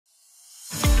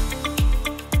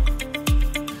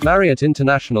Marriott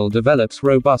International develops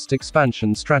robust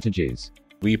expansion strategies.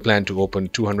 We plan to open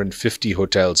 250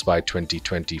 hotels by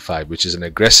 2025, which is an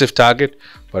aggressive target,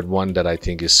 but one that I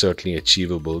think is certainly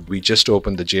achievable. We just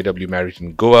opened the JW Marriott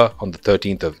in Goa on the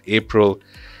 13th of April.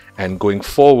 And going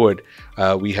forward,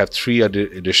 we have 3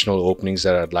 additional openings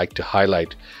that I'd like to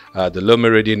highlight. The Le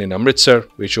Méridien in Amritsar,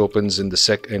 which opens in the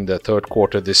 3rd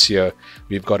quarter this year.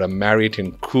 We've got a Marriott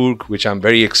in Coorg, which I'm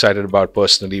very excited about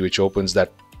personally, which opens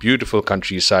that beautiful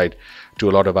countryside to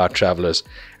a lot of our travelers.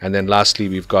 And then lastly,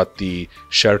 we've got the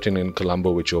Sheraton in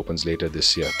Colombo, which opens later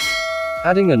this year.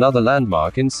 Adding another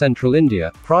landmark in central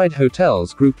India, Pride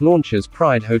Hotels Group launches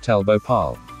Pride Hotel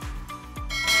Bhopal.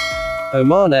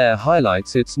 Oman Air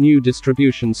highlights its new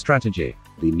distribution strategy.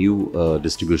 The new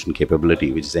distribution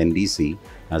capability, which is NDC,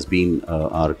 has been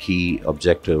our key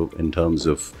objective in terms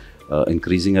of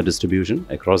increasing our distribution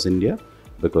across India,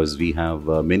 because we have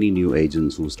many new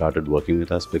agents who started working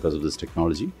with us because of this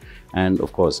technology. And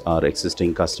of course, our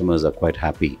existing customers are quite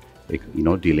happy,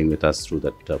 dealing with us through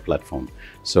that platform.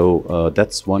 So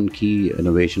that's one key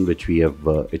innovation which we have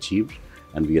achieved,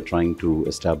 and we are trying to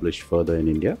establish further in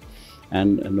India.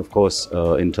 And of course,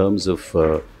 in terms of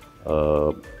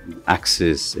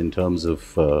access, in terms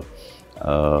of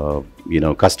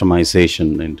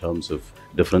customization, in terms of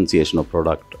differentiation of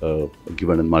product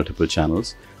given in multiple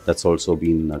channels, that's also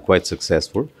been quite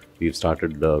successful. We've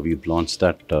launched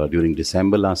that during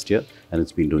December last year, and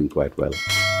it's been doing quite well.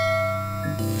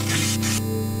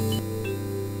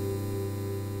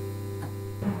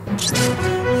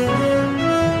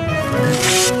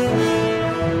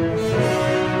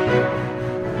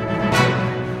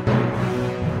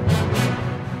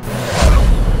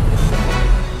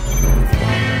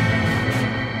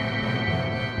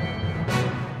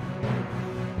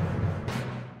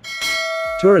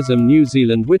 Tourism New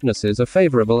Zealand witnesses a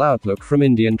favourable outlook from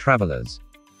Indian travellers.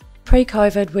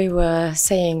 Pre-COVID, we were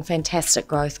seeing fantastic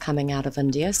growth coming out of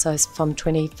India. So from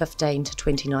 2015 to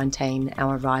 2019,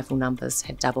 our arrival numbers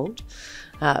had doubled.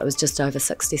 It was just over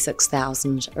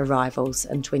 66,000 arrivals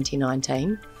in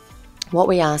 2019. What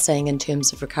we are seeing in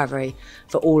terms of recovery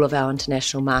for all of our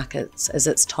international markets is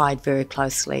it's tied very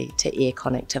closely to air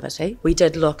connectivity. We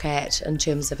did look at, in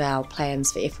terms of our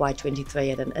plans for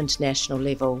FY23 at an international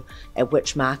level, at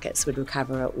which markets would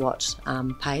recover at what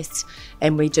pace,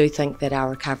 and we do think that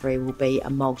our recovery will be a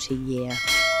multi-year.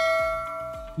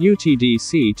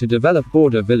 UTDC to develop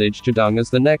border Village Jadung as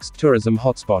the next tourism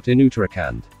hotspot in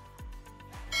Uttarakhand.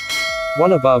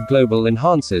 One Above Global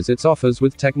enhances its offers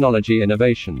with technology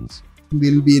innovations.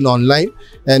 We will be in online,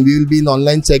 and we will be in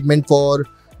online segment for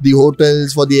the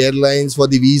hotels, for the airlines, for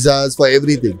the visas, for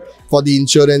everything, for the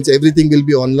insurance. Everything will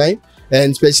be online,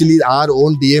 and especially our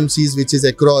own DMCs, which is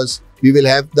across, we will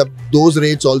have those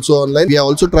rates also online. We are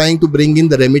also trying to bring in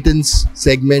the remittance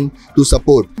segment to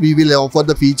support. We will offer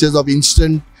the features of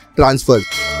instant transfer.